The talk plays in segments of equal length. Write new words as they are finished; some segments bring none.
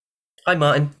Hi,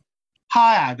 Martin.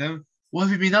 Hi, Adam. What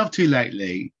have you been up to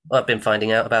lately? I've been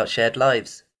finding out about shared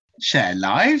lives. Share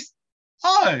lives?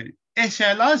 Oh, it's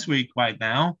Share Lives Week right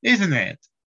now, isn't it?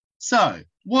 So,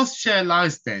 what's Share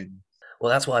Lives then? Well,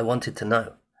 that's what I wanted to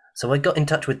know. So I got in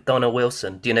touch with Donna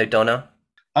Wilson. Do you know Donna?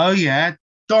 Oh, yeah,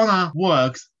 Donna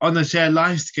works on the Share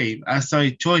Lives scheme at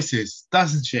Sorry Choices,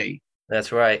 doesn't she?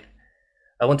 That's right.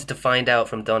 I wanted to find out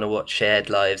from Donna what shared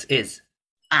lives is.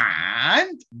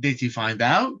 And did you find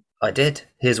out? I did.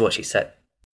 Here's what she said.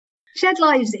 Shed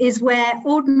Lives is where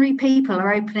ordinary people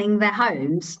are opening their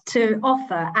homes to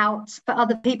offer out for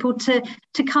other people to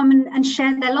come and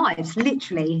share their lives,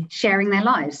 literally sharing their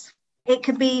lives. It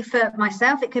could be for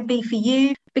myself, it could be for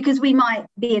you, because we might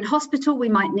be in hospital, we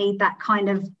might need that kind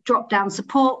of drop down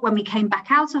support when we came back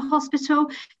out of hospital.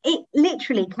 It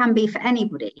literally can be for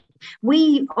anybody.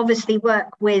 We obviously work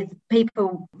with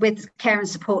people with care and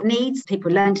support needs, people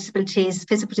with learning disabilities,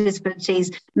 physical disabilities,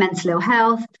 mental ill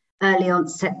health, early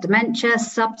onset dementia,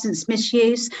 substance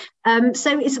misuse.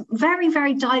 So it's very,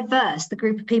 very diverse, the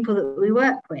group of people that we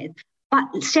work with.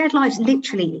 But shared lives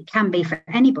literally can be for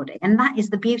anybody. And that is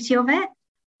the beauty of it.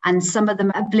 And some of them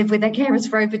have lived with their carers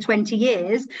for over 20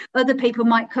 years. Other people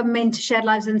might come into shared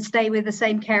lives and stay with the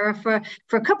same carer for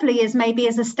a couple of years, maybe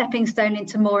as a stepping stone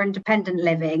into more independent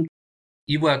living.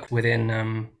 You work within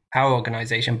our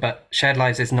organisation, but Shared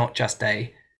Lives is not just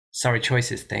a Surrey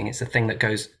Choices thing. It's a thing that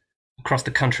goes across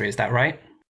the country. Is that right?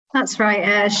 That's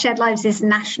right. Shared Lives is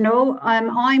national.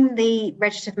 I'm the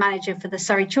registered manager for the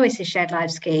Surrey Choices Shared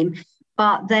Lives scheme,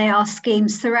 but there are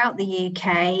schemes throughout the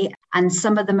UK, and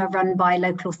some of them are run by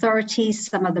local authorities,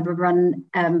 some of them are run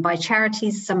by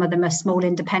charities, some of them are small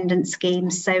independent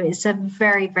schemes. So it's a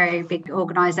very, very big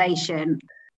organisation.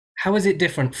 How is it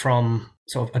different from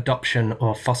sort of adoption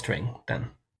or fostering then?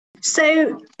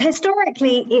 So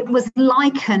historically, it was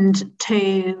likened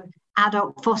to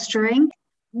adult fostering.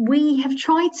 We have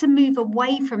tried to move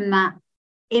away from that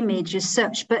image as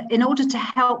such, but in order to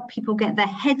help people get their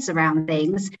heads around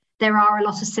things, there are a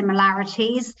lot of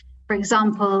similarities. For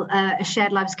example, a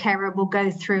shared lives carer will go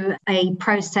through a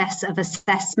process of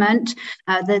assessment.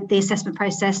 The assessment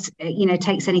process,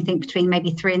 takes anything between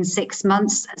maybe 3 and 6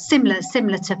 months, similar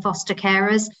to foster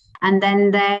carers. And then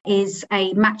there is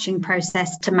a matching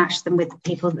process to match them with the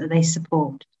people that they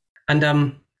support.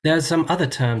 And there's some other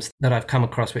terms that I've come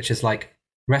across, which is like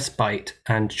respite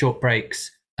and short breaks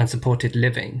and supported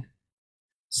living.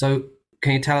 So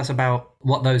can you tell us about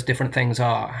what those different things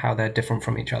are, how they're different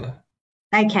from each other?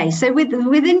 Okay, so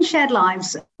within Shared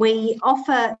Lives, we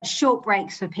offer short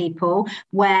breaks for people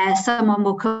where someone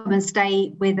will come and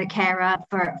stay with a carer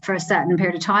for a certain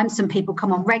period of time. Some people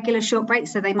come on regular short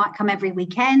breaks, so they might come every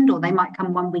weekend or they might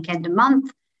come one weekend a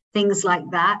month, things like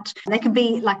that. They can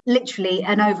be like literally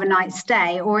an overnight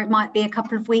stay, or it might be a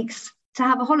couple of weeks to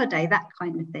have a holiday, that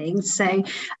kind of thing. So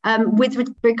with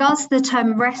regards to the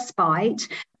term respite,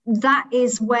 that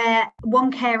is where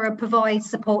one carer provides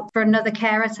support for another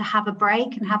carer to have a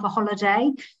break and have a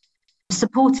holiday.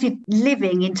 Supported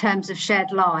living in terms of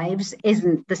shared lives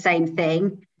isn't the same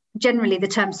thing. Generally, the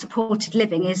term supported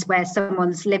living is where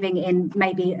someone's living in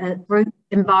maybe a group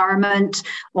environment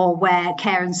or where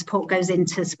care and support goes in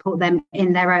to support them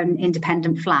in their own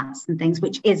independent flats and things,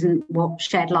 which isn't what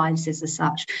shared lives is as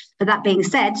such. But that being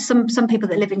said, some people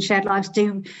that live in shared lives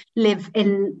do live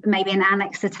in maybe an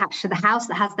annex attached to the house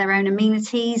that has their own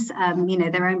amenities,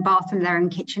 their own bathroom, their own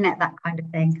kitchenette, that kind of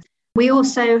thing. We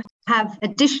also have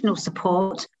additional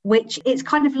support, which it's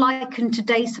kind of likened to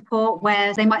day support,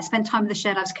 where they might spend time with the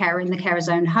shared lives carer in the carer's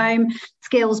own home,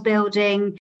 skills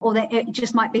building, or it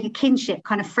just might be a kinship,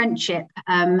 kind of friendship,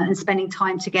 and spending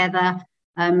time together,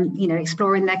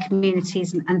 exploring their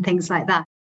communities and things like that.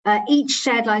 Each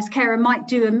shared lives carer might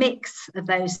do a mix of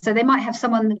those. So they might have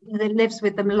someone that lives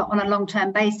with them on a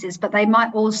long-term basis, but they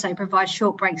might also provide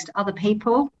short breaks to other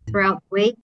people throughout the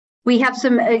week. We have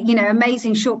some,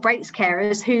 amazing short breaks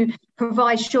carers who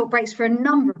provide short breaks for a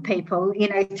number of people,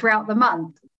 throughout the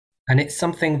month. And it's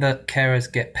something that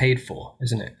carers get paid for,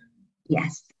 isn't it?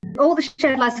 Yes. All the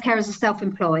shared lives carers are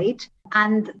self-employed,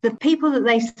 and the people that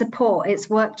they support,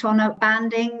 it's worked on a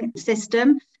banding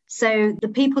system. So the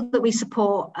people that we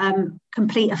support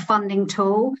complete a funding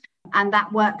tool, and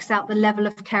that works out the level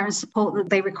of care and support that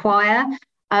they require.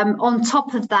 On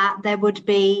top of that, there would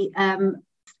be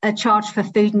a charge for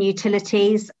food and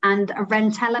utilities and a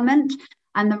rent element.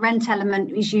 And the rent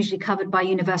element is usually covered by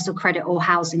universal credit or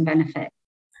housing benefit.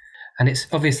 And it's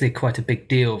obviously quite a big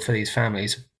deal for these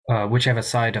families, whichever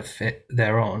side of it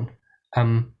they're on.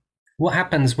 What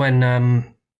happens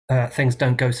when things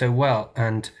don't go so well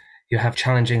and you have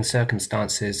challenging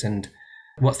circumstances, and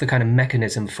what's the kind of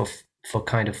mechanism for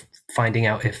kind of finding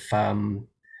out if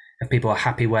people are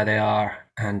happy where they are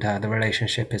and the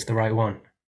relationship is the right one?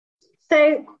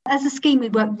 So as a scheme, we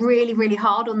work really, really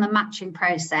hard on the matching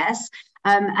process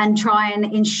and try and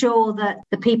ensure that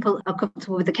the people are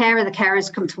comfortable with the carer is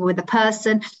comfortable with the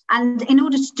person. And in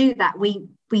order to do that, we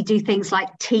do things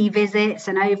like tea visits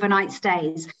and overnight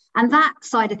stays. And that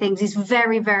side of things is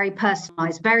very, very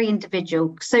personalised, very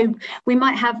individual. So we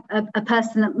might have a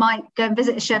person that might go and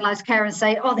visit a shared lives carer and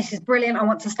say, oh, this is brilliant, I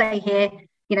want to stay here.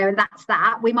 And that's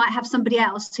that. We might have somebody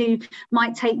else who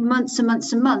might take months and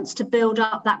months and months to build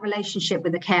up that relationship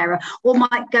with the carer, or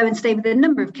might go and stay with a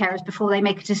number of carers before they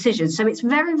make a decision. So it's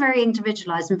very, very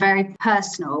individualised and very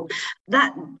personal.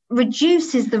 That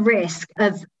reduces the risk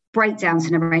of breakdowns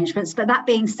in arrangements. But that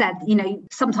being said,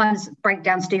 sometimes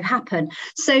breakdowns do happen.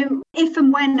 So if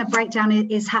and when a breakdown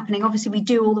is happening, obviously we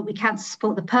do all that we can to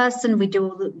support the person, we do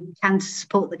all that we can to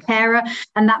support the carer,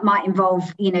 and that might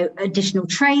involve, additional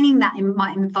training, that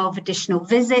might involve additional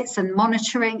visits and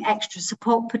monitoring, extra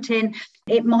support put in.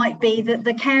 It might be that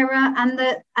the carer and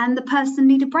the person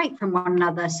need a break from one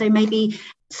another. So maybe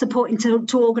supporting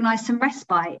to organise some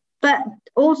respite. But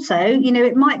also,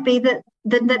 it might be that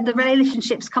the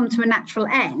relationships come to a natural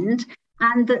end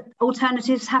and that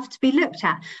alternatives have to be looked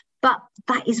at. But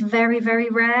that is very,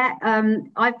 very rare.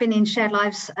 I've been in shared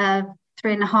lives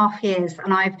 3.5 years,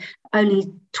 and I've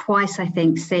only twice, I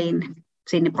think, seen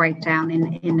a breakdown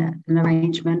in an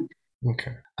arrangement.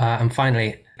 Okay. And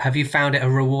finally, have you found it a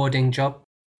rewarding job?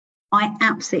 I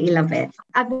absolutely love it.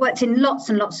 I've worked in lots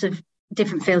and lots of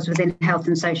different fields within health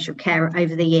and social care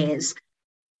over the years.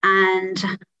 And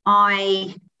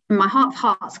I, in my heart of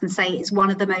hearts, can say it's one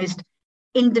of the most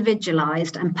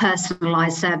individualised and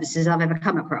personalised services I've ever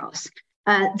come across.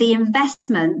 The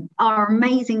investment our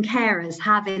amazing carers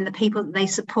have in the people that they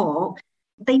support,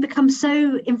 they become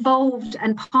so involved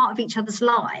and part of each other's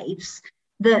lives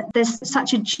that there's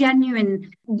such a genuine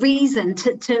reason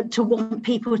to want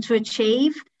people to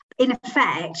achieve. In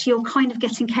effect, you're kind of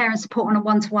getting care and support on a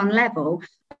one-to-one level.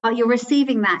 You're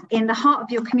receiving that in the heart of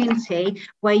your community,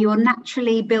 where you're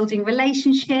naturally building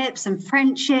relationships and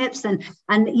friendships and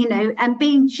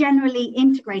being generally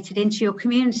integrated into your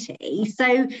community.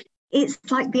 So it's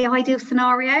like the ideal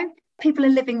scenario. People are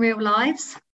living real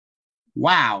lives.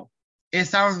 Wow. It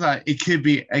sounds like it could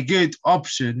be a good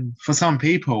option for some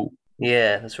people.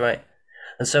 Yeah, that's right.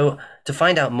 And so to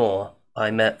find out more, I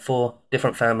met 4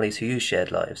 different families who use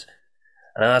shared lives.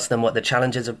 And I asked them what the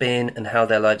challenges have been and how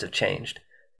their lives have changed.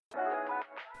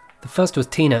 The first was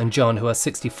Tina and John, who are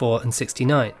 64 and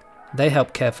 69. They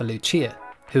help care for Lucia,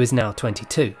 who is now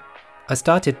 22. I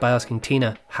started by asking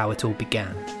Tina how it all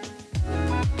began.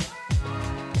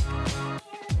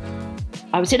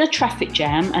 I was in a traffic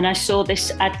jam and I saw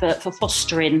this advert for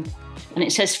fostering, and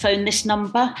it says phone this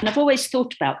number. And I've always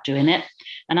thought about doing it.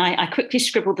 And I quickly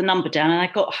scribbled the number down, and I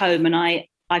got home and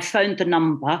I phoned the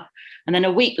number. And then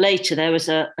a week later, there was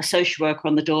a social worker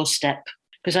on the doorstep,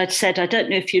 because I'd said, I don't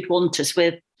know if you'd want us.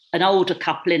 We're an older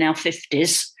couple in our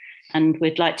 50s, and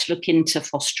we'd like to look into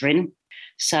fostering.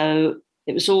 So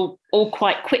it was all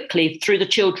quite quickly through the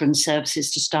children's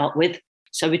services to start with.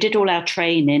 So we did all our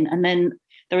training, and then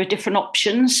there are different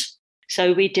options.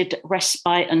 So we did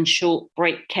respite and short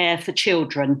break care for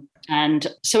children. And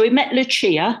so we met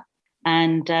Lucia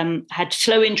and had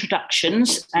slow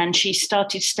introductions, and she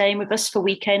started staying with us for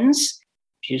weekends.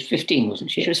 She was 15,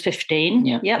 wasn't she? She was 15,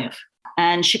 yeah. Yep. Yeah.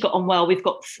 And she got on well. We've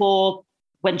got 4,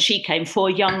 when she came, 4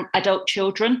 young adult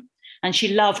children, and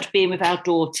she loved being with our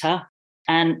daughter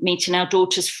and meeting our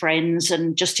daughter's friends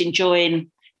and just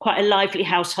enjoying quite a lively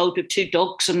household with 2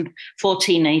 dogs and 4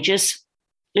 teenagers.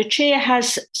 Lucia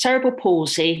has cerebral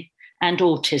palsy and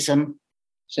autism.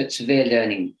 So it's severe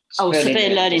learning.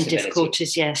 Severe learning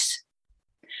difficulties, yes.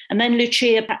 And then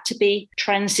Lucia had to be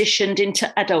transitioned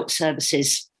into adult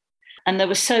services. And there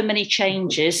were so many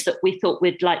changes that we thought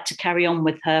we'd like to carry on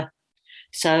with her.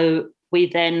 So we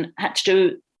then had to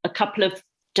do a couple of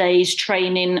days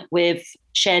training with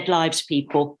shared lives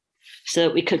people so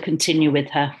that we could continue with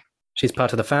her. She's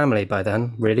part of the family by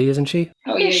then, really, isn't she?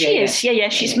 Oh, yeah, she is. Yeah.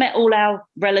 She's met all our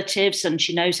relatives and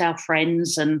she knows our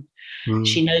friends, and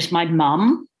she knows my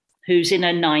mum, who's in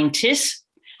her 90s.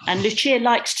 And Lucia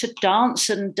likes to dance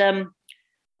and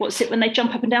what's it when they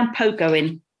jump up and down,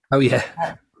 pogoing? Oh,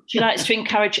 yeah. She likes to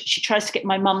encourage, she tries to get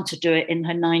my mum to do it in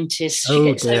her 90s. She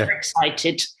gets so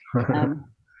excited.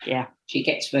 Yeah. She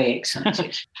gets very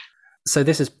excited. So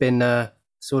this has been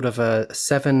sort of a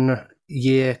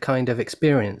 7-year kind of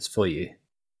experience for you.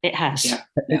 It has. Yeah.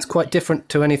 It's quite different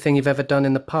to anything you've ever done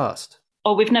in the past.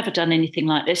 Oh, we've never done anything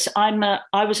like this.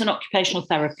 I was an occupational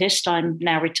therapist. I'm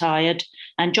now retired,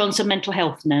 and John's a mental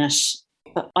health nurse.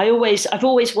 But I've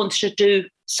always wanted to do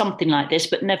something like this,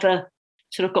 but never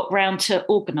sort of got round to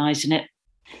organising it.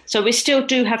 So we still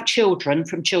do have children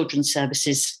from children's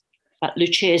services, but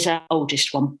Lucia's our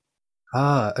oldest one.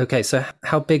 Ah, okay. So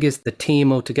how big is the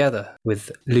team altogether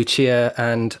with Lucia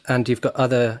and you've got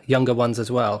other younger ones as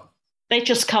well? They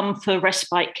just come for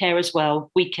respite care as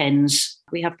well, weekends.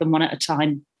 We have them one at a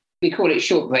time. We call it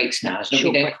short breaks now, so we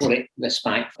don't Breaks. call it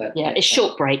respite. Yeah, it's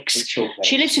short breaks. It's short breaks.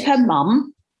 She lives with her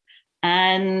mum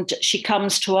and she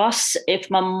comes to us if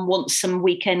mum wants some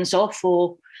weekends off,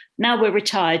 or now we're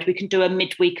retired, we can do a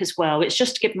midweek as well. It's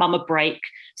just to give mum a break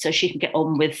so she can get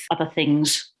on with other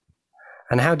things.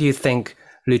 And how do you think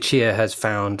Lucia has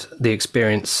found the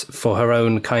experience for her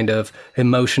own kind of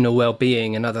emotional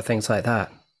well-being and other things like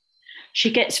that?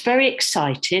 She gets very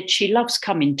excited. She loves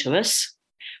coming to us.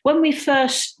 When we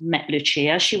first met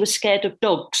Lucia, she was scared of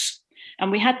dogs.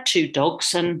 And we had 2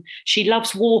 dogs and she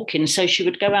loves walking. So she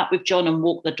would go out with John and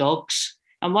walk the dogs.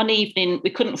 And one evening we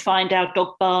couldn't find our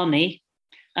dog Barney.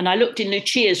 And I looked in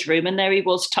Lucia's room and there he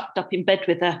was tucked up in bed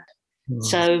with her. Mm.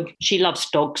 So she loves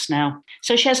dogs now.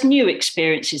 So she has new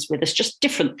experiences with us, just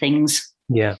different things.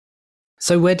 Yeah.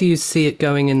 So where do you see it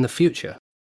going in the future?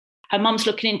 Her mum's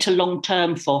looking into long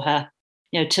term for her,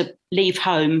 to leave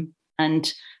home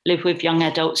and live with young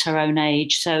adults her own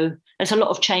age. So there's a lot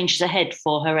of changes ahead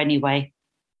for her anyway.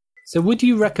 So would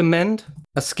you recommend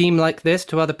a scheme like this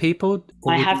to other people?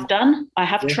 I have done. I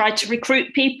have tried to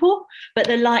recruit people, but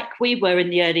they're like we were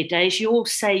in the early days. You all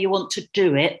say you want to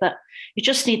do it, but you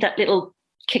just need that little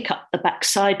kick up the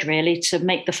backside, really, to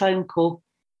make the phone call.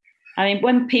 I mean,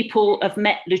 when people have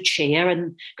met Lucia,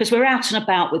 and because we're out and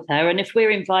about with her, and if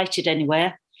we're invited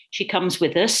anywhere, she comes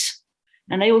with us.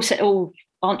 And they all say, "Oh,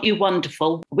 aren't you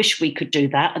wonderful? I wish we could do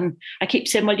that." And I keep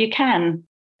saying, well, you can.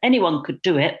 Anyone could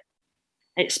do it.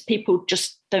 It's people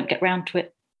just don't get round to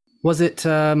it. Was it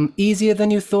easier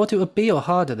than you thought it would be or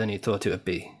harder than you thought it would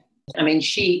be? I mean,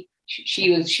 she's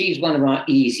one of our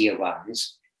easier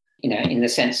ones, in the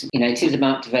sense, it is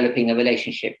about developing a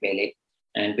relationship, really.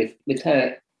 And with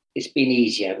her, it's been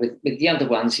easier. With the other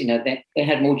ones, they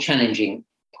had more challenging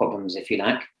problems, if you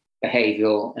like,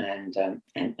 behavioural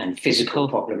and physical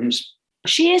problems.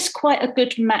 She is quite a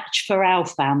good match for our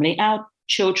family. Our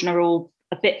children are all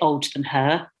a bit older than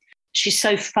her. She's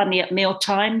so funny at meal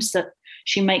times that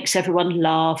she makes everyone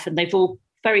laugh and they're all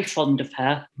very fond of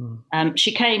her.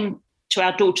 She came to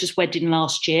our daughter's wedding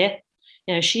last year.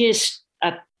 She is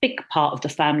a big part of the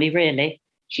family, really.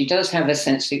 She does have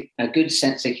a good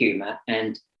sense of humour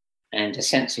and a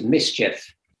sense of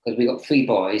mischief, because we've got 3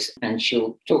 boys and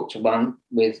she'll talk to one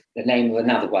with the name of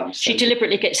another one. So she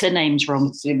deliberately gets their names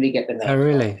wrong. Deliberately get the names wrong. Oh,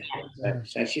 really?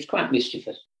 So she's quite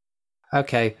mischievous.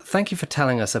 Okay, thank you for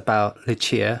telling us about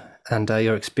Lucia and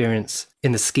your experience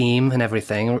in the scheme and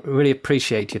everything. I really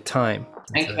appreciate your time.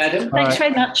 Thank you, madam. Thanks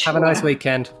very much. Have a nice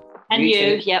weekend. And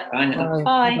you. Yep. Bye now.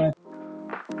 Bye.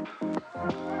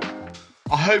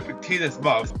 I hope Tina's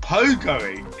mum's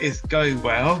pogoing is going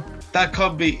well. That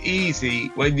can't be easy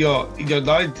when you're in your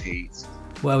 90s.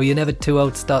 Well, you're never too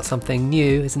old to start something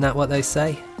new, isn't that what they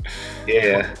say?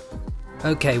 Yeah.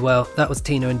 Okay, well, that was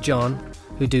Tina and John,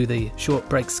 who do the short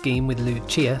break scheme with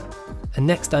Lucia. And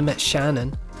next I met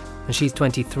Shannon, and she's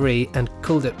 23, and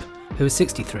Kuldip, who is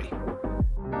 63.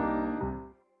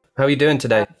 How are you doing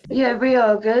today? Yeah, we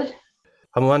are good.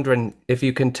 I'm wondering if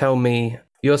you can tell me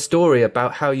your story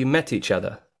about how you met each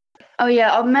other. Oh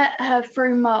yeah, I met her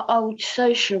through my old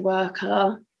social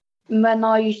worker when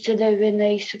I used to live in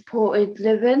a supported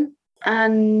living,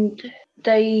 and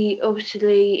they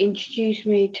obviously introduced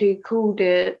me to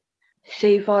Kuldip,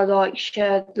 see if I like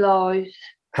shared lives.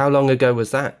 How long ago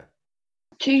was that?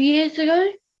 2 years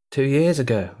ago. 2 years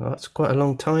ago? Well, that's quite a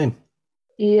long time.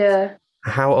 Yeah.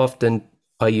 How often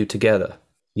are you together,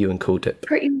 you and Kuldip?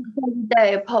 Pretty much every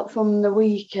day apart from the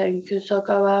weekend, because I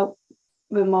go out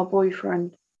with my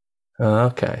boyfriend. Oh,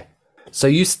 okay. So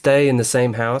you stay in the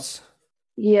same house?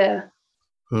 Yeah.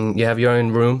 You have your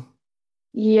own room?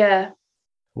 Yeah.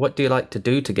 What do you like to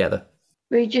do together?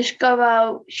 We just go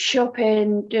out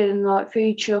shopping, doing like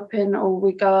food shopping, or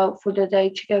we go out for the day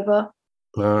together.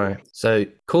 All right. So,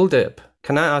 Kuldip,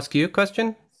 can I ask you a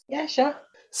question? Yeah, sure.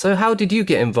 So how did you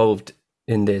get involved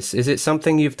in this? Is it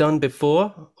something you've done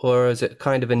before, or is it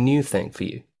kind of a new thing for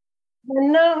you?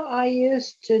 No, I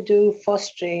used to do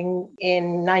fostering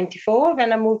in 94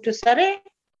 when I moved to Surrey.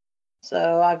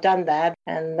 So I've done that.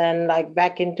 And then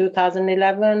back in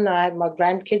 2011, I had my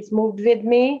grandkids moved with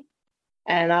me.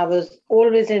 And I was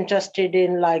always interested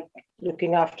in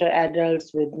looking after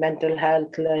adults with mental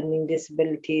health, learning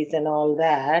disabilities and all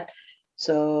that.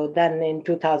 So then in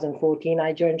 2014,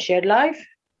 I joined Shared Life.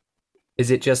 Is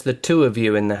it just the two of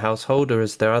you in the household, or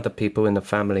is there other people in the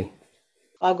family?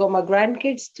 I got my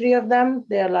grandkids, 3 of them.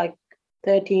 They're like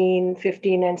 13,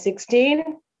 15, and 16.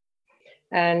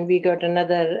 And we got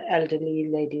another elderly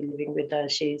lady living with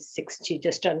us. She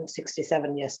just turned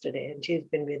 67 yesterday, and she's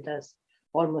been with us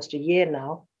almost a year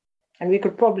now. And we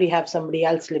could probably have somebody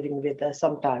else living with us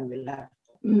sometime. We'll have.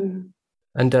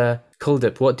 And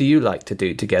Kuldip, what do you like to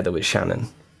do together with Shannon?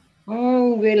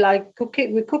 We like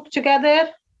cooking. We cook together,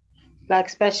 like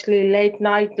especially late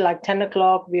night, like 10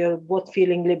 o'clock. We are both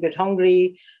feeling a little bit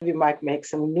hungry. We might make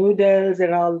some noodles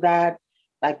and all that.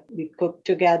 Like we cook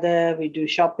together, we do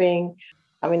shopping.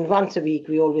 I mean, once a week,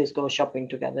 we always go shopping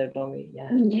together, don't we?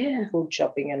 Yeah. Food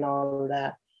shopping and all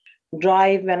that.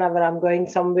 Drive whenever I'm going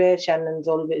somewhere. Shannon's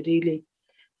always really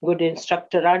good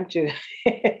instructor, aren't you?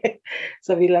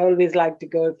 So we'll always like to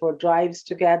go for drives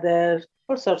together,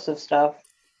 all sorts of stuff.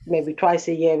 Maybe twice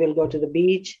a year, we'll go to the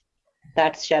beach.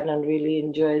 That Shannon really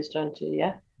enjoys, don't you?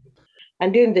 Yeah.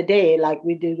 And during the day, like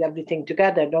we do everything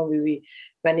together, don't we?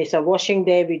 When it's a washing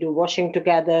day, we do washing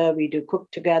together, we do cook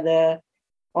together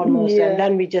almost. Yeah. And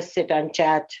then we just sit and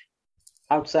chat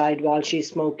outside while she's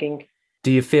smoking. Do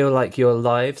you feel like your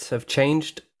lives have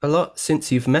changed a lot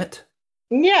since you've met?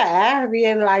 Yeah, we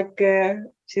are like,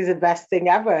 she's the best thing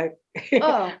ever.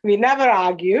 Oh. We never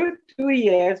argue. 2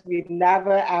 years, we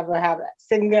never ever have a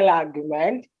single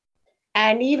argument.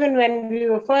 And even when we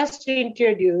were first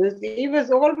introduced, it was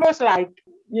almost like,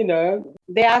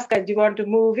 they asked her, do you want to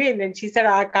move in? And she said,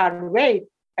 I can't wait.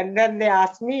 And then they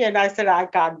asked me, and I said, I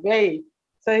can't wait.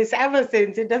 So it's ever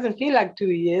since, it doesn't feel like 2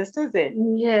 years, does it?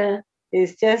 Yeah.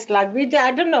 It's just like,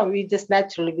 I don't know, we just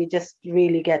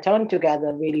really get on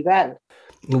together really well.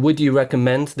 Would you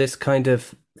recommend this kind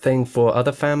of thing for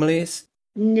other families?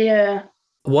 Yeah.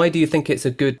 Why do you think it's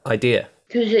a good idea?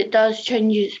 Because it does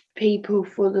change people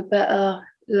for the better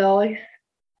life.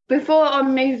 Before I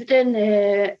moved in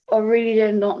here, I really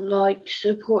did not like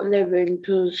support living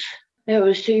because there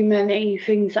was too many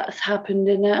things that's happened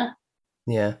in it.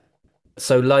 Yeah.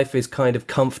 So life is kind of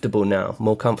comfortable now,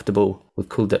 more comfortable with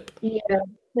Kuldip. Yeah.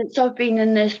 Since I've been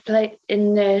in this place,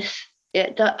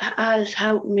 that has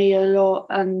helped me a lot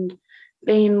and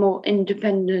being more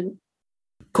independent.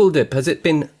 Kuldip, has it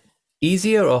been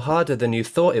easier or harder than you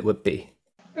thought it would be?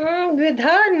 With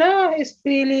her, no, it's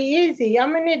really easy. I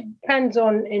mean, it depends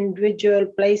on individual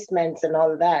placements and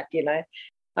all that,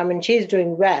 I mean, she's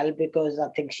doing well because I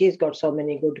think she's got so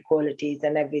many good qualities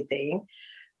and everything.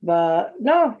 But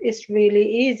no, it's really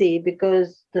easy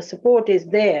because the support is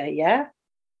there, yeah?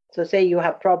 So say you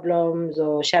have problems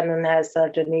or Shannon has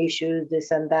certain issues,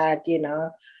 this and that,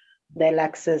 they'll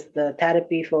access the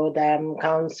therapy for them,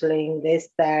 counseling, this,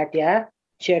 that, yeah?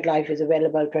 Shared Life is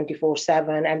available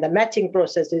 24/7 and the matching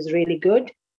process is really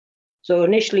good. So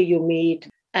initially you meet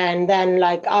and then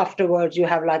like afterwards you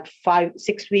have like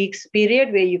 5-6 weeks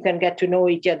period where you can get to know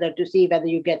each other to see whether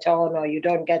you get on or you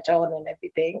don't get on and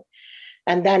everything.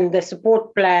 And then the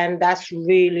support plan, that's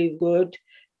really good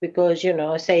because,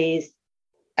 says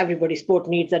everybody's support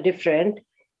needs are different.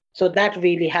 So that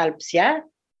really helps, yeah?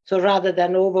 So rather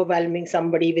than overwhelming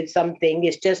somebody with something,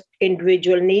 it's just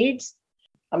individual needs.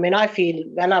 I mean, I feel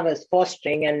when I was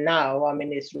fostering and now, I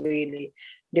mean, it's really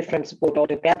different support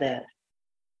altogether.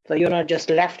 So you're not just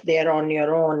left there on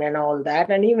your own and all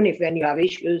that. And even if when you have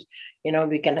issues,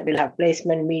 we'll have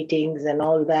placement meetings and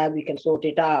all that, we can sort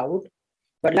it out.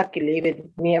 But luckily with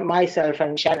me and myself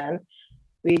and Shannon,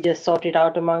 we just sort it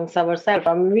out amongst ourselves.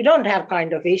 I mean, we don't have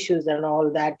kind of issues and all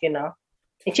that,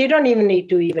 And she don't even need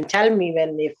to even tell me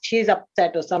if she's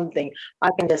upset or something. I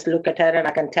can just look at her and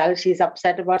I can tell she's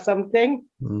upset about something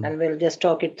and we'll just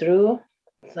talk it through.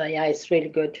 So yeah, it's really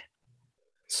good.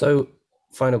 So,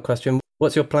 final question.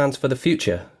 What's your plans for the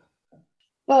future?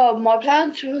 Well, my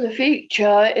plans for the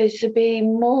future is to be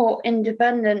more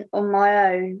independent on my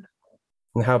own.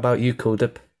 And how about you,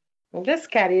 Kuldip? Just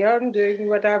carry on doing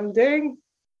what I'm doing.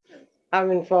 I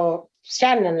mean, for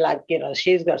Shannon,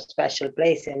 she's got a special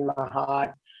place in my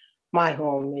heart. My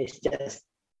home is just,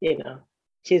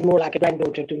 she's more like a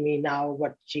granddaughter to me now,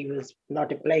 but she was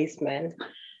not a placement.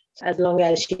 As long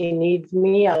as she needs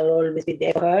me, I'll always be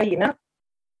there for her,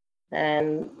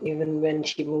 And even when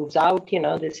she moves out,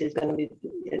 this is going to be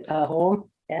her home.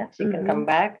 Yeah, she can come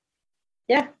back.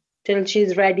 Yeah, till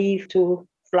she's ready to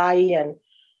fly and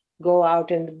go out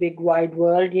in the big wide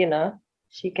world,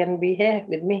 she can be here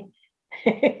with me.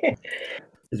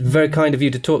 It's very kind of you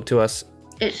to talk to us.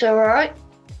 It's all right.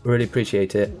 Really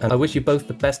appreciate it. And I wish you both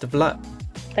the best of luck.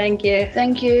 Thank you.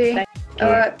 Thank you. All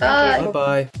right, bye.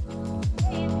 Bye-bye.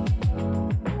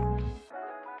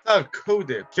 So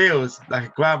Kuldip feels like a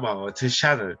grandma to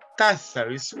Shannon. That's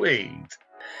so sweet.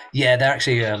 Yeah, they're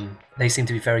they seem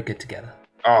to be very good together.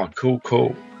 Oh,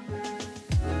 cool.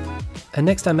 And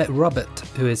next I met Robert,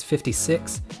 who is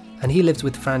 56, and he lives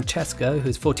with Francesco,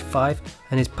 who's 45,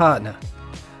 and his partner.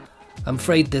 I'm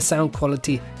afraid the sound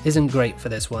quality isn't great for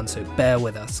this one, so bear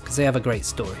with us, because they have a great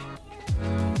story.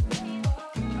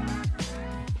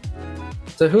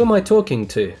 So who am I talking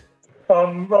to?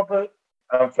 I'm Robert.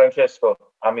 I'm Francesco.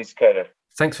 I'm his carer.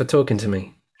 Thanks for talking to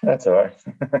me. That's all right.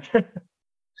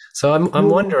 So I'm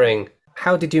wondering,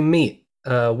 how did you meet?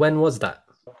 When was that?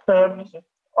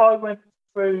 I went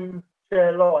through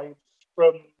Share Lives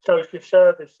from social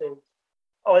services.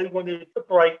 I wanted a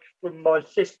break from my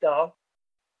sister,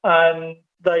 and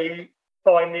they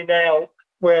finding out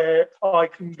where I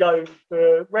can go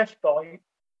for respite.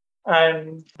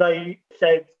 And they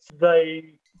said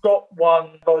they got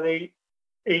one by the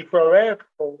Heathrow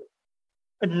Airport.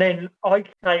 And then I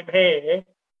came here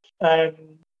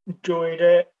and enjoyed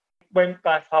it, went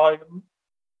back home.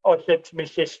 I said to my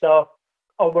sister,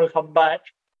 I want to come back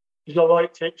because I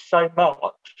liked it so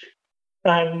much.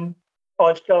 And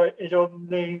I started on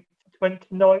the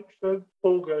 29th of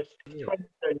August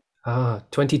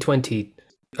 2020.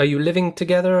 Are you living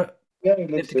together? Yeah,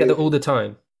 Live together all the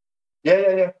time?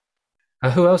 Yeah.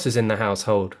 Who else is in the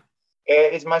household?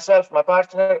 It's myself, my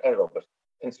partner, and Robert,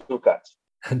 and 2 cats.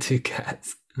 And 2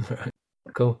 cats. Right.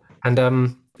 Cool.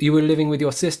 And you were living with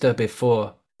your sister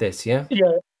before this, yeah?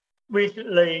 Yeah.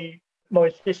 Recently,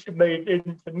 my sister moved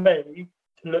into me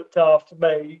to look after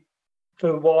me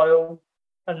for a while.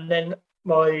 And then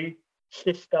my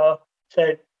sister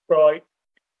said, right,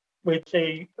 we'd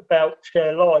see about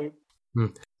Share Live.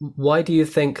 Why do you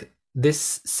think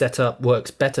this setup works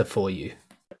better for you?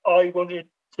 I wanted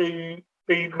to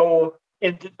be more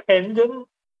independent,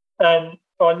 and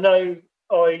I know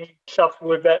I suffer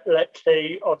with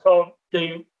epilepsy. I can't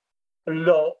do a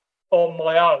lot on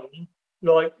my own,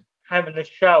 like having a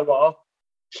shower.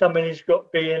 Somebody's got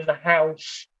to be in the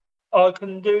house. I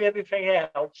can do everything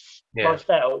else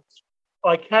myself.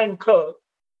 I can cook,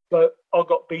 but I've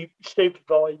got to be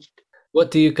supervised. What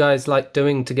do you guys like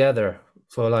doing together?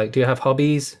 Do you have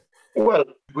hobbies? Well,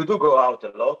 we do go out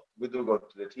a lot. We do go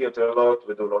to the theatre a lot.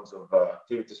 We do lots of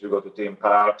activities. We go to theme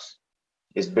parks.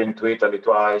 He's been to Italy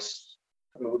twice.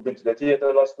 We've been to the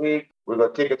theatre last week. We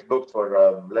got tickets booked for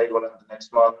Legoland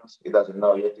next month. He doesn't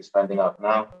know yet. He's finding out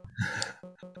now.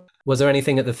 Was there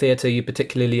anything at the theatre you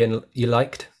particularly you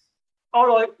liked? I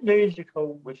like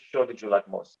musical. Which show did you like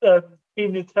most?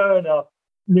 Tina Turner.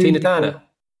 Tina Turner?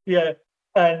 Yeah.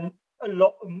 And a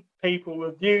lot of people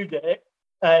reviewed it,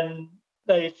 and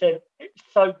they said it's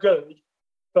so good,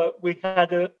 but we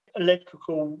had an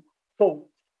electrical fault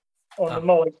on the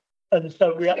mic, and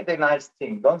so we had a nice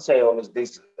thing. Don't say always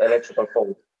this electrical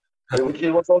fault.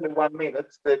 It was only 1 minute.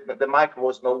 The mic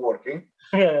was not working,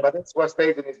 but that's what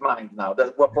stayed in his mind now.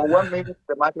 That for 1 minute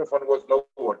the microphone was not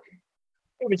working.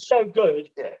 It was so good.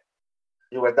 Yeah,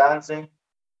 you were dancing.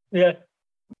 Yeah.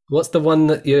 What's the one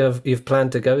that you've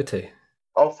planned to go to?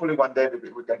 Hopefully one day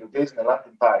we can do Disneyland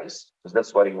in Paris, because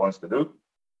that's what he wants to do.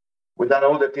 We've done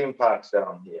all the theme parks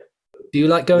around here. Do you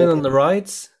like going on the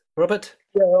rides, Robert?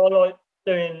 Yeah, I like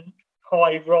doing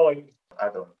high rides. I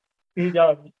don't. You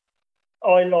don't.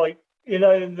 I like,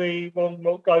 the one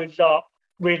that goes up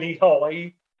really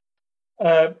high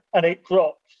and it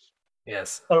drops.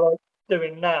 Yes. I like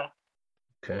doing that.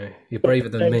 Okay, you're braver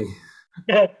than me.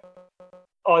 Yeah.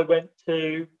 I went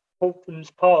to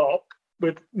Hawthorns Park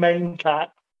with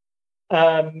Mencat.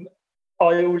 I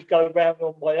always go around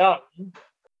on my own.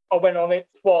 I went on it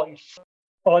twice.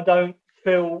 I don't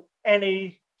feel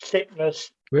any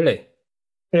sickness. Really?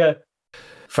 Yeah.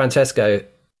 Francesco,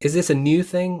 is this a new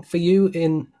thing for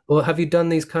you or have you done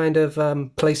these kind of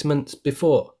placements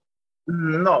before?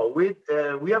 No, we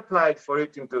applied for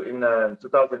it in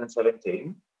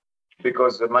 2017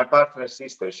 because my partner's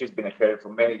sister, she's been a carer for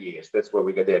many years. That's where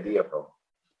we got the idea from.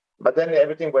 But then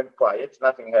everything went quiet.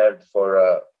 Nothing happened for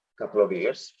a couple of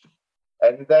years.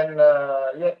 And then,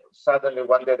 suddenly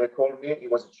one day they called me.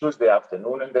 It was a Tuesday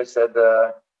afternoon, and they said,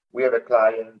 we have a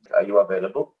client. Are you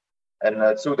available?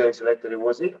 And 2 days later, it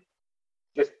was it.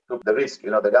 Just took the risk,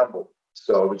 the gamble.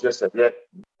 So we just said,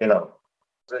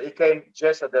 So it came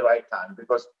just at the right time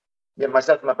because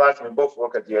myself and my partner, we both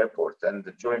work at the airport. And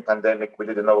during pandemic, we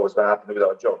didn't know what was going to happen with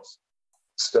our jobs.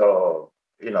 So,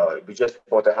 we just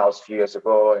bought a house a few years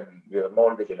ago and we have a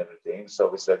mortgage and everything.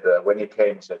 So we said, when he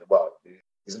came, we said, wow,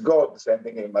 it's God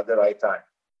sending him at the right time.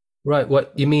 Right.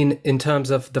 What you mean in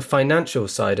terms of the financial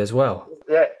side as well?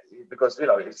 Yeah, because,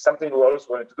 it's something we always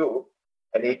wanted to do.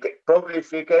 And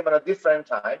if he came at a different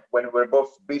time when we were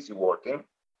both busy working,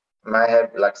 I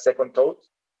had like second thoughts,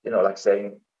 like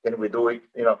saying, can we do it?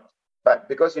 But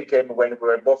because he came when we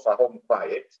were both at home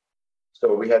quiet,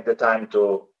 so we had the time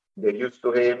to get used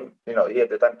to him. You know, he had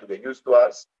the time to get used to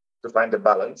us, to find the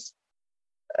balance.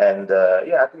 And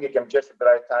I think he came just at the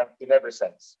right time in every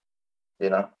sense. You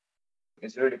know,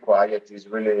 he's really quiet. He's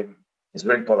very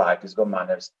polite. He's got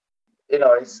manners. You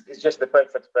know, he's just the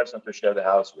perfect person to share the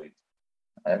house with.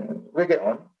 And we get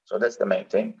on. So that's the main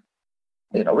thing.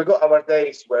 You know, we got our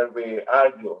days where we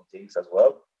argue on things as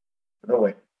well. No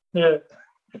way. Yeah.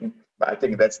 But I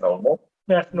think that's normal.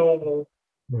 That's normal.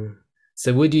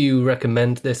 So would you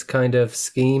recommend this kind of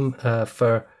scheme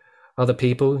for other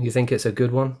people? You think it's a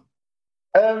good one?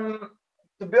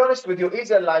 To be honest with you, it's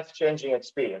a life-changing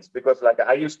experience because, like,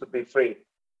 I used to be free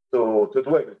to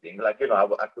do everything. Like, you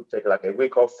know, I could take like a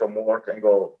week off from work and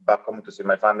go back home to see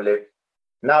my family.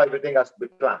 Now everything has to be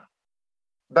planned.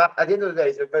 But at the end of the day,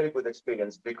 it's a very good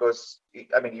experience because,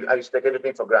 I used to take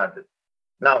everything for granted.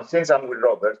 Now, since I'm with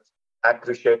Robert, I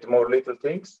appreciate more little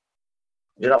things,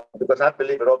 you know, because I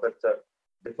believe Robert,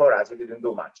 before us, he didn't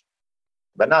do much.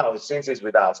 But now, since he's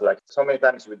with us, like so many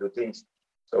times we do things.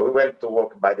 So we went to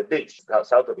walk by the beach,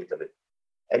 south of Italy,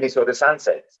 and he saw the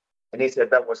sunset. And he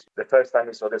said that was the first time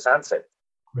he saw the sunset.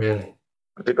 Really?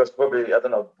 Because probably, I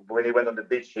don't know, when he went on the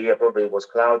beach here, probably it was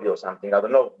cloudy or something. I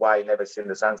don't know why he never seen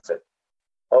the sunset.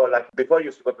 Or like before, he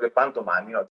used to go to the pantomime,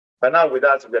 you know. But now with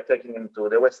us, we are taking him to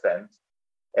the West End.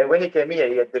 And when he came here,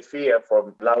 he had the fear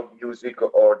from loud music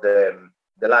or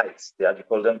the lights, you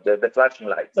call them, the flashing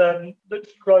lights. The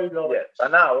strobe lights. Yeah.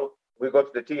 But now we go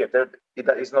to the theater,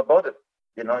 he's not bothered.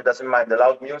 You know, he doesn't mind the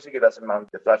loud music, he doesn't mind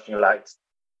the flashing lights.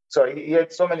 So he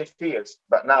had so many fears,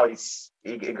 but now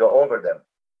he got over them.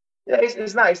 Yeah,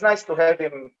 it's nice. It's nice to have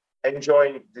him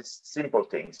enjoying these simple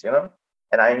things, you know,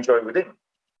 and I enjoy with him.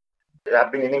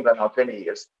 I've been in England now 20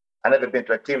 years. I've never been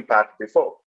to a theme park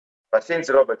before. But since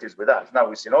Robert is with us, now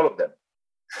we've seen all of them.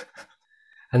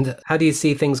 And how do you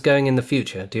see things going in the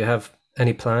future? Do you have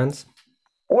any plans?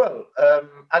 Well,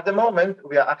 at the moment,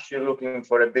 we are actually looking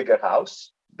for a bigger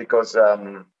house because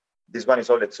this one is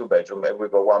only 2-bedroom and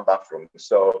we've got 1 bathroom.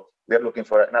 So we are looking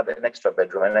for an extra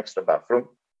bedroom, an extra bathroom.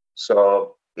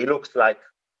 So it looks like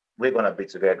we're going to be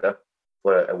together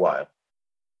for a while.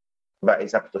 But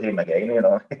it's up to him again, you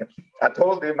know. I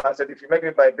told him, I said, if you make me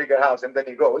buy a bigger house, and then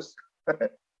he goes, you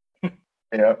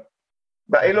know.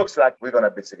 But it looks like we're going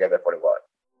to be together for a while.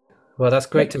 Well, that's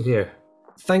great to hear.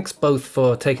 Thanks both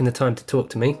for taking the time to talk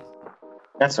to me.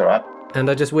 That's all right. And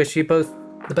I just wish you both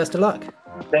the best of luck.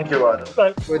 Thank you, Adam.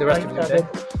 Enjoy the rest of your day.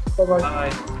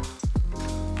 Bye-bye.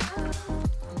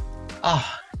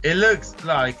 Ah, it looks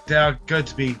like they are going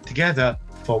to be together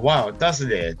for a while,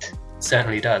 doesn't it?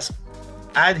 Certainly does.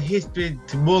 And he's been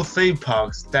to more theme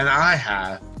parks than I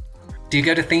have. Do you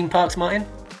go to theme parks, Martin?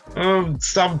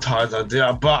 Sometimes I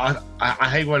do, but I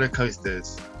hate roller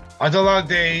coasters. I don't like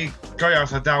the going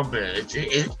upside down bit.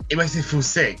 It makes me feel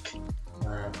sick.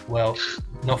 Well,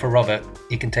 not for Robert.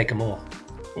 He can take them all.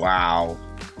 Wow.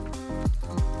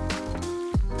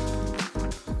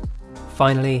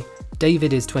 Finally,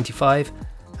 David is 25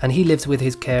 and he lives with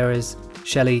his carers,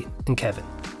 Shelley and Kevin.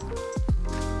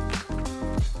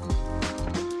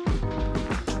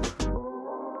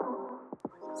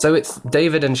 So it's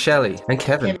David and Shelley and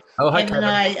Kevin. Hi, Kevin and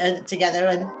I are together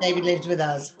and David lives with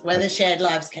us. We're the shared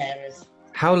lives carers.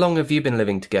 How long have you been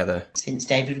living together? Since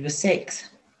David was 6.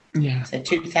 Yeah. So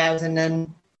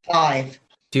 2005.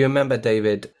 Do you remember,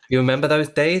 David? Do you remember those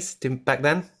days back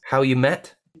then? How you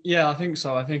met? Yeah, I think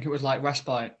so. I think it was like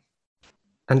respite.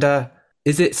 And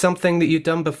is it something that you've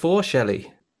done before,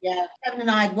 Shelley? Yeah, Kevin and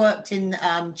I had worked in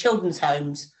children's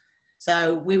homes.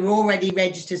 So we were already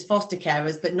registered as foster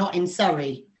carers, but not in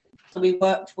Surrey. So we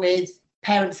worked with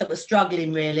parents that were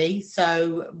struggling, really.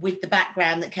 So with the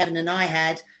background that Kevin and I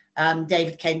had,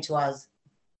 David came to us.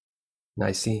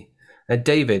 I see.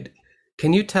 David,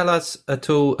 can you tell us at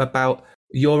all about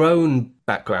your own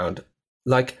background?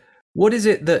 Like, what is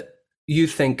it that you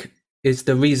think is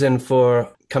the reason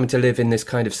for coming to live in this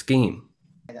kind of scheme?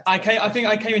 I think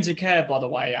I came into care, by the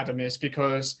way, Adam, is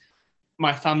because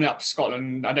my family up in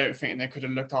Scotland, I don't think they could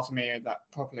have looked after me that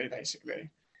properly, basically.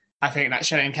 I think that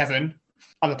Shelley and Kevin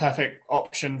are the perfect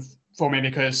option for me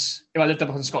because if I lived up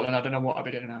in Scotland, I don't know what I'd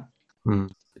be doing now.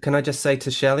 Can I just say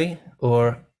to Shelley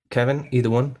or Kevin,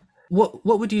 either one, what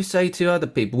would you say to other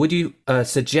people? Would you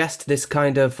suggest this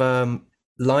kind of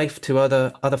life to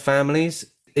other families?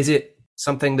 Is it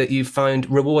something that you find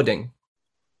rewarding?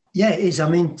 Yeah, it is. I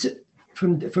mean,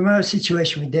 from our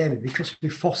situation with David, because we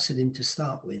fostered him to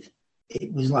start with,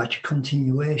 it was like a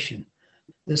continuation.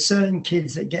 There's certain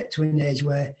kids that get to an age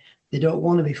where they don't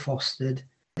want to be fostered.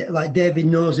 Like David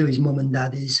knows who his mum and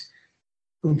dad is.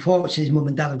 unfortunately, his mum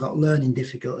and dad have got learning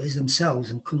difficulties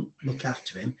themselves and couldn't look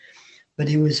after him. But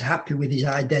he was happy with his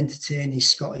identity and his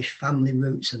Scottish family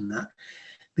roots and that.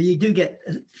 But you do get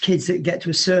kids that get to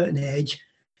a certain age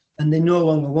and they no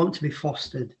longer want to be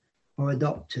fostered or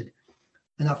adopted.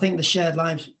 And I think the shared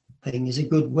lives thing is a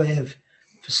good way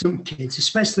for some kids,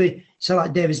 especially, so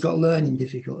like David's got learning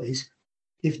difficulties.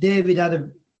 If David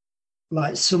had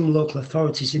some local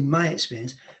authorities, in my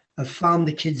experience, have found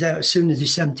the kids out as soon as they're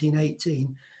 17,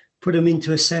 18, put them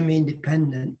into a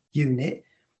semi-independent unit,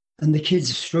 and the kids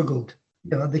have struggled.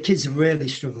 The kids have really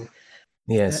struggled.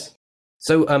 Yes.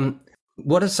 So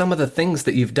what are some of the things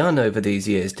that you've done over these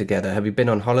years together? Have you been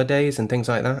on holidays and things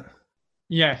like that?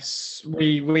 Yes,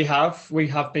 we have. We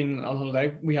have been on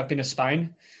holiday. We have been to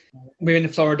Spain. We're in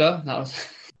Florida.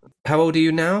 How old are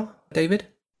you now, David?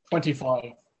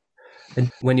 25.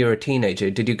 And when you were a teenager,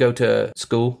 did you go to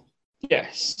school?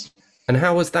 Yes. And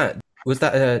how was that? Was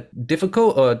that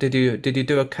difficult, or did you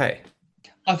do okay?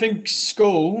 I think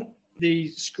the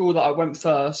school that I went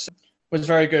first was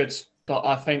very good, but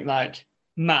I think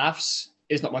maths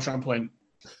is not my strong point.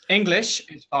 English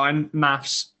is fine.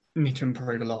 Maths need to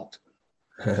improve a lot.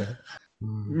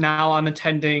 Now I'm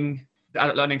attending the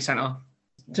Adult Learning Centre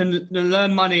to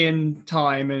learn money and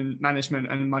time and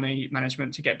management and money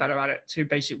management, to get better at it, to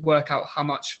basically work out how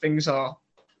much things are.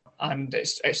 And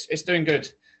it's doing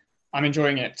good. I'm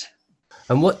enjoying it.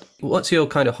 And what's your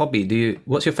kind of hobby?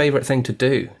 What's your favourite thing to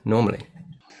do normally?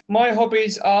 My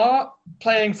hobbies are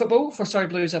playing football for Surrey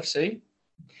Blues FC.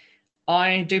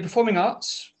 I do performing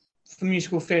arts for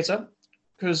musical theatre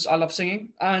because I love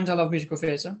singing and I love musical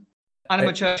theatre. And I'm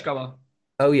a churchgoer.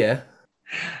 Oh, yeah?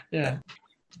 Yeah.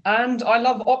 And I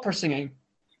love opera singing.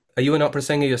 Are you an opera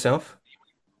singer yourself?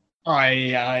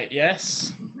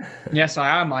 Yes. Yes,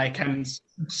 I am. I can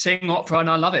sing opera and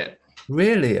I love it.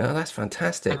 Really? Oh, that's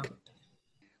fantastic.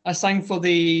 I sang for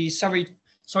the Surrey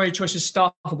Choices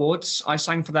Staff Awards. I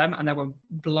sang for them and they were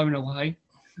blown away.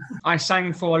 I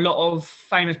sang for a lot of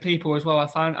famous people as well.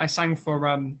 I sang for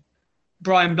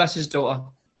Brian Bless's daughter.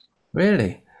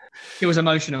 Really? It was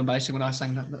emotional, basically, when I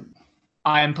sang that.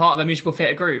 I am part of a musical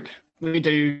theatre group. We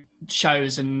do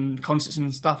shows and concerts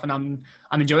and stuff, and I'm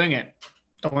enjoying it.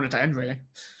 Don't want it to end, really.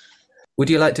 Would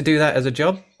you like to do that as a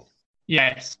job?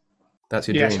 Yes. That's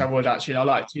your dream? Yes, I would, actually. I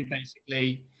like to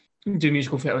basically do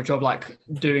musical theatre job, like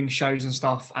doing shows and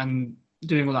stuff and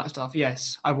doing all that stuff.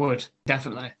 Yes, I would,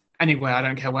 definitely. Anywhere, I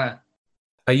don't care where.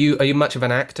 Are you much of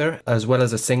an actor as well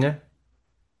as a singer?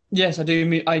 Yes, I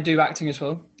do acting as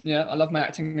well. Yeah, I love my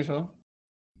acting as well.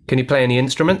 Can you play any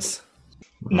instruments?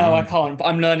 No, I can't, but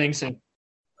I'm learning soon.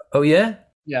 Oh, yeah?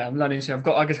 Yeah, I'm learning soon. I've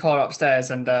got a guitar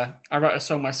upstairs and I wrote a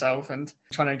song myself and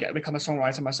trying to become a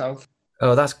songwriter myself.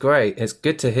 Oh, that's great. It's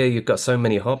good to hear you've got so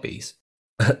many hobbies.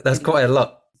 That's quite a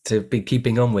lot to be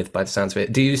keeping on with by the sounds of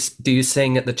it. Do you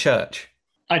sing at the church?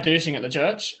 I do sing at the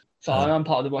church. So I'm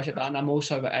part of the worship band. I'm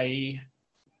also a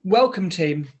welcome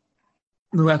team.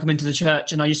 We welcome into the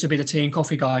church, and I used to be the tea and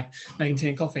coffee guy, making tea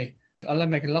and coffee. I love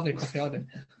making lovely coffee, I do.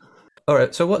 All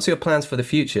right, so what's your plans for the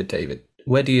future, David?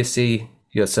 Where do you see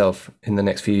yourself in the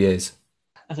next few years?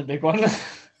 That's a big one.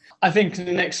 I think in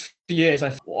the next few years,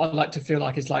 what I'd like to feel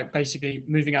like is basically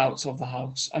moving out of the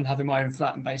house and having my own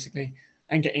flat and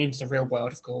getting into the real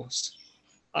world, of course.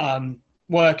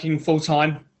 Working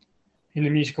full-time in the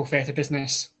musical theatre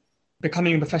business,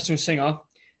 becoming a professional singer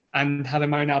and having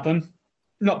my own album.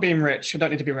 Not being rich, I don't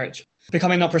need to be rich.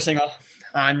 Becoming an opera singer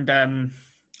and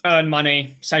earn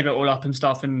money, save it all up and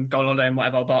stuff and go on holiday and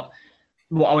whatever. But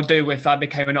what I would do if I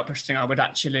became an opera singer, I would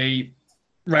actually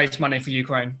raise money for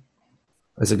Ukraine.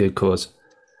 That's a good cause.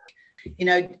 You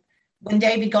know, when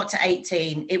David got to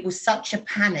 18, it was such a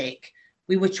panic.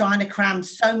 We were trying to cram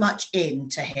so much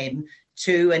into him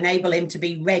to enable him to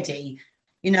be ready.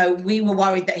 You know, we were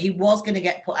worried that he was going to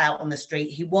get put out on the street.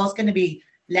 He was going to be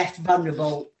left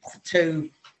vulnerable to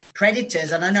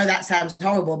predators. And I know that sounds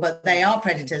horrible, but they are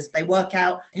predators. They work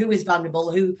out who is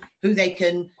vulnerable, who they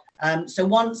can. So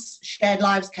once Shared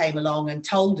Lives came along and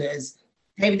told us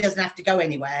David doesn't have to go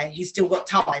anywhere, he's still got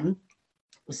time,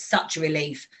 it was such a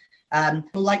relief.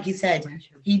 Like you said,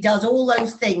 he does all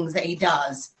those things that he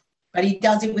does, but he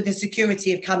does it with the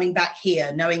security of coming back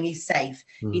here, knowing he's safe.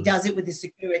 He does it with the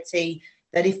security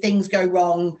that if things go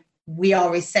wrong, we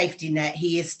are his safety net.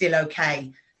 He is still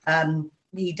okay.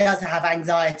 He does have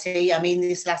anxiety. I mean,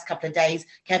 this last couple of days,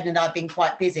 Kevin and I have been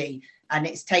quite busy and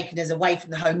it's taken us away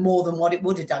from the home more than what it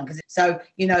would have done. So,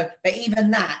 you know, but even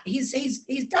that, he's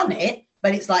done it,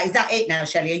 but it's like, is that it now,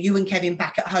 Shelley? Are you and Kevin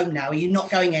back at home now? Are you not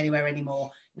going anywhere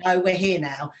anymore? No, we're here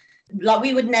now. Like,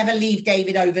 we would never leave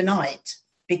David overnight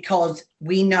because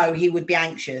we know he would be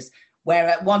anxious. Where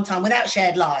at one time, without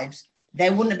Shared Lives,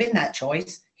 there wouldn't have been that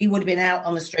choice. He would have been out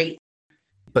on the street.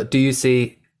 But do you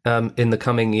see in the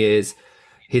coming years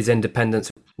his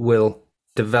independence will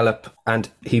develop and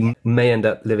he may end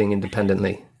up living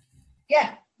independently?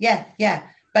 Yeah.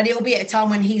 But it'll be at a time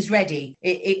when he's ready.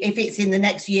 If it's in the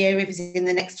next year, if it's in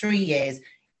the next 3 years.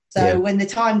 So when the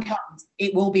time comes,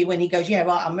 it will be when he goes, yeah,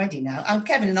 right, I'm ready now. And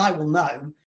Kevin and I will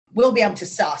know. We'll be able to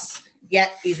suss, yeah,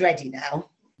 he's ready now.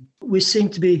 We seem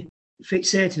to be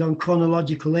fixated on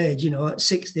chronological age. At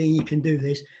 16 you can do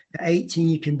this, at 18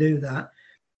 you can do that.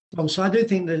 So I do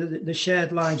think that the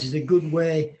shared lives is a good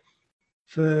way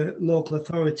for local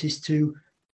authorities to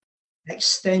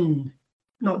extend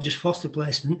not just foster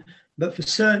placement, but for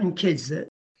certain kids that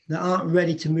aren't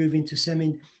ready to move into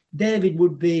semi. David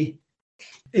would be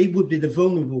the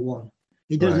vulnerable one.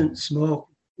 He doesn't smoke,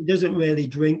 he doesn't really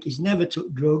drink, he's never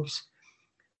took drugs.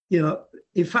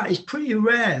 In fact, it's pretty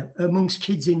rare amongst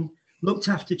kids in looked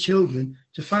after children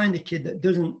to find a kid that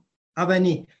doesn't have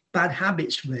any bad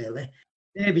habits, really.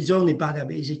 David's only bad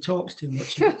habit is he talks too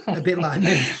much, a bit like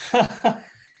me.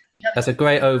 That's a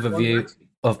great overview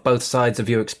of both sides of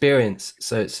your experience.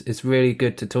 So it's really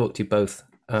good to talk to you both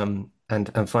and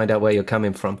find out where you're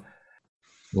coming from.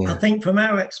 Yeah. I think from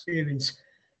our experience,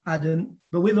 Adam,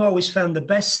 but we've always found the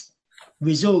best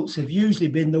results have usually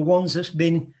been the ones that's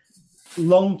been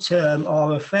long-term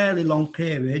or a fairly long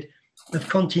period of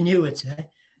continuity,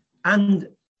 and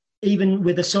even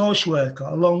with a social worker,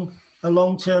 a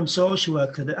long-term social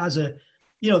worker that has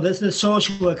the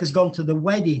social worker's gone to the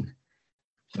wedding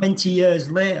 20 years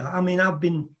later. I mean, I've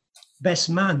been best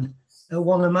man at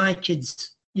one of my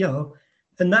kids,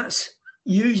 and that's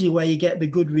usually where you get the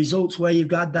good results, where you've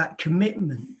got that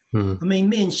commitment. I mean,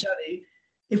 me and Shelley,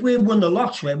 if we had won the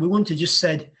lottery, we wouldn't have just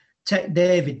said, take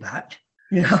David back,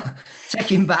 take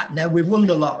him back now, we've won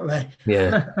the lottery.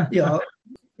 Yeah.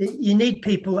 You need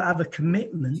people that have a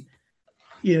commitment.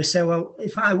 Say, well,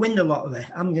 if I win the lottery,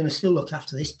 I'm going to still look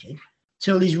after this kid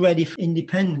till he's ready for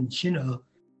independence,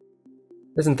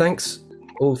 Listen, thanks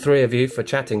all three of you for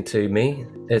chatting to me.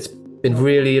 It's been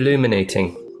really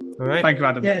illuminating. All right. Thank you,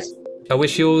 Adam. Yes. I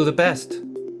wish you all the best.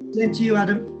 Same to you,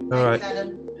 Adam. All right. Thanks,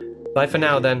 Adam. Bye for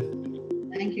now then.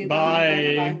 Thank you.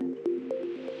 Bye.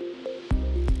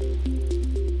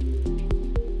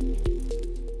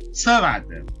 So,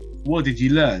 Adam, what did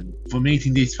you learn from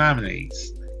meeting these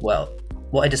families? Well,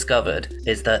 what I discovered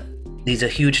is that these are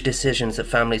huge decisions that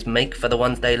families make for the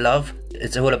ones they love.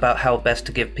 It's all about how best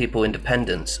to give people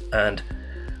independence and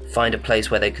find a place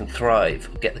where they can thrive,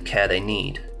 get the care they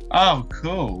need. Oh,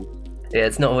 cool. Yeah,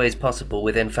 it's not always possible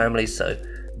within families, so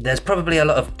there's probably a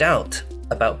lot of doubt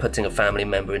about putting a family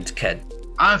member into care.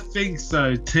 I think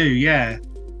so too, yeah.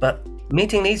 But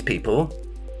meeting these people,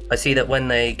 I see that when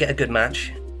they get a good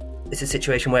match, it's a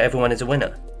situation where everyone is a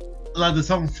winner. Like the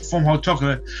song from Hot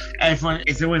Chocolate, everyone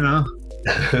is a winner.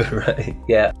 Right,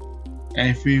 yeah.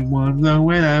 Everyone's a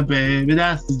winner, baby,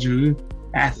 that's the truth.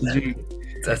 That's the truth.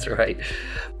 That's right.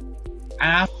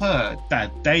 And I've heard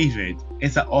that David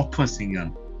is an opera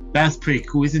singer. That's pretty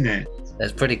cool, isn't it?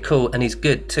 That's pretty cool, and he's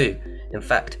good too. In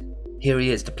fact, here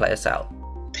he is to play us out.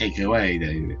 Take it away,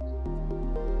 David.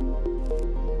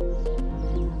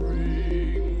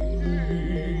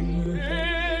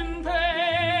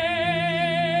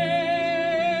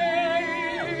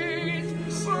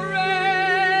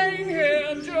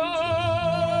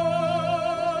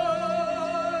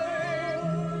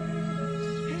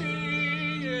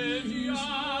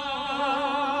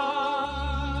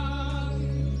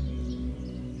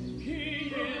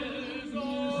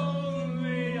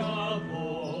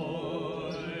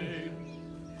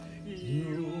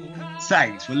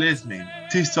 Thanks for listening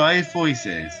to Solid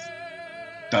Voices.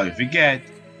 Don't forget,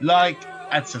 like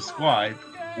and subscribe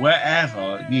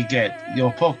wherever you get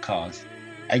your podcast,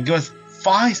 and give us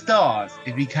 5 stars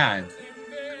if you can.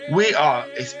 We are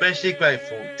especially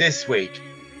grateful this week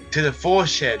to the 4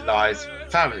 Shared Lives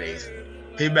families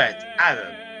who met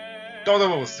Adam, Donna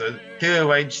Wilson, who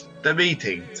arranged the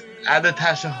meetings, and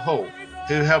Natasha Hall,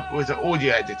 who helped with the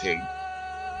audio editing.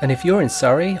 And if you're in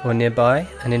Surrey or nearby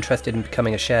and interested in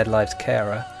becoming a Shared Lives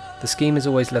carer, the scheme is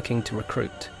always looking to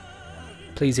recruit.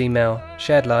 Please email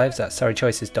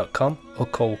sharedlives@surreychoices.com or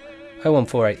call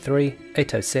 01483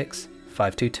 806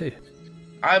 522.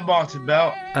 I'm Martin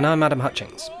Bell. And I'm Adam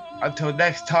Hutchings. Until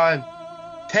next time,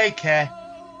 take care.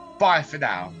 Bye for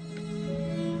now.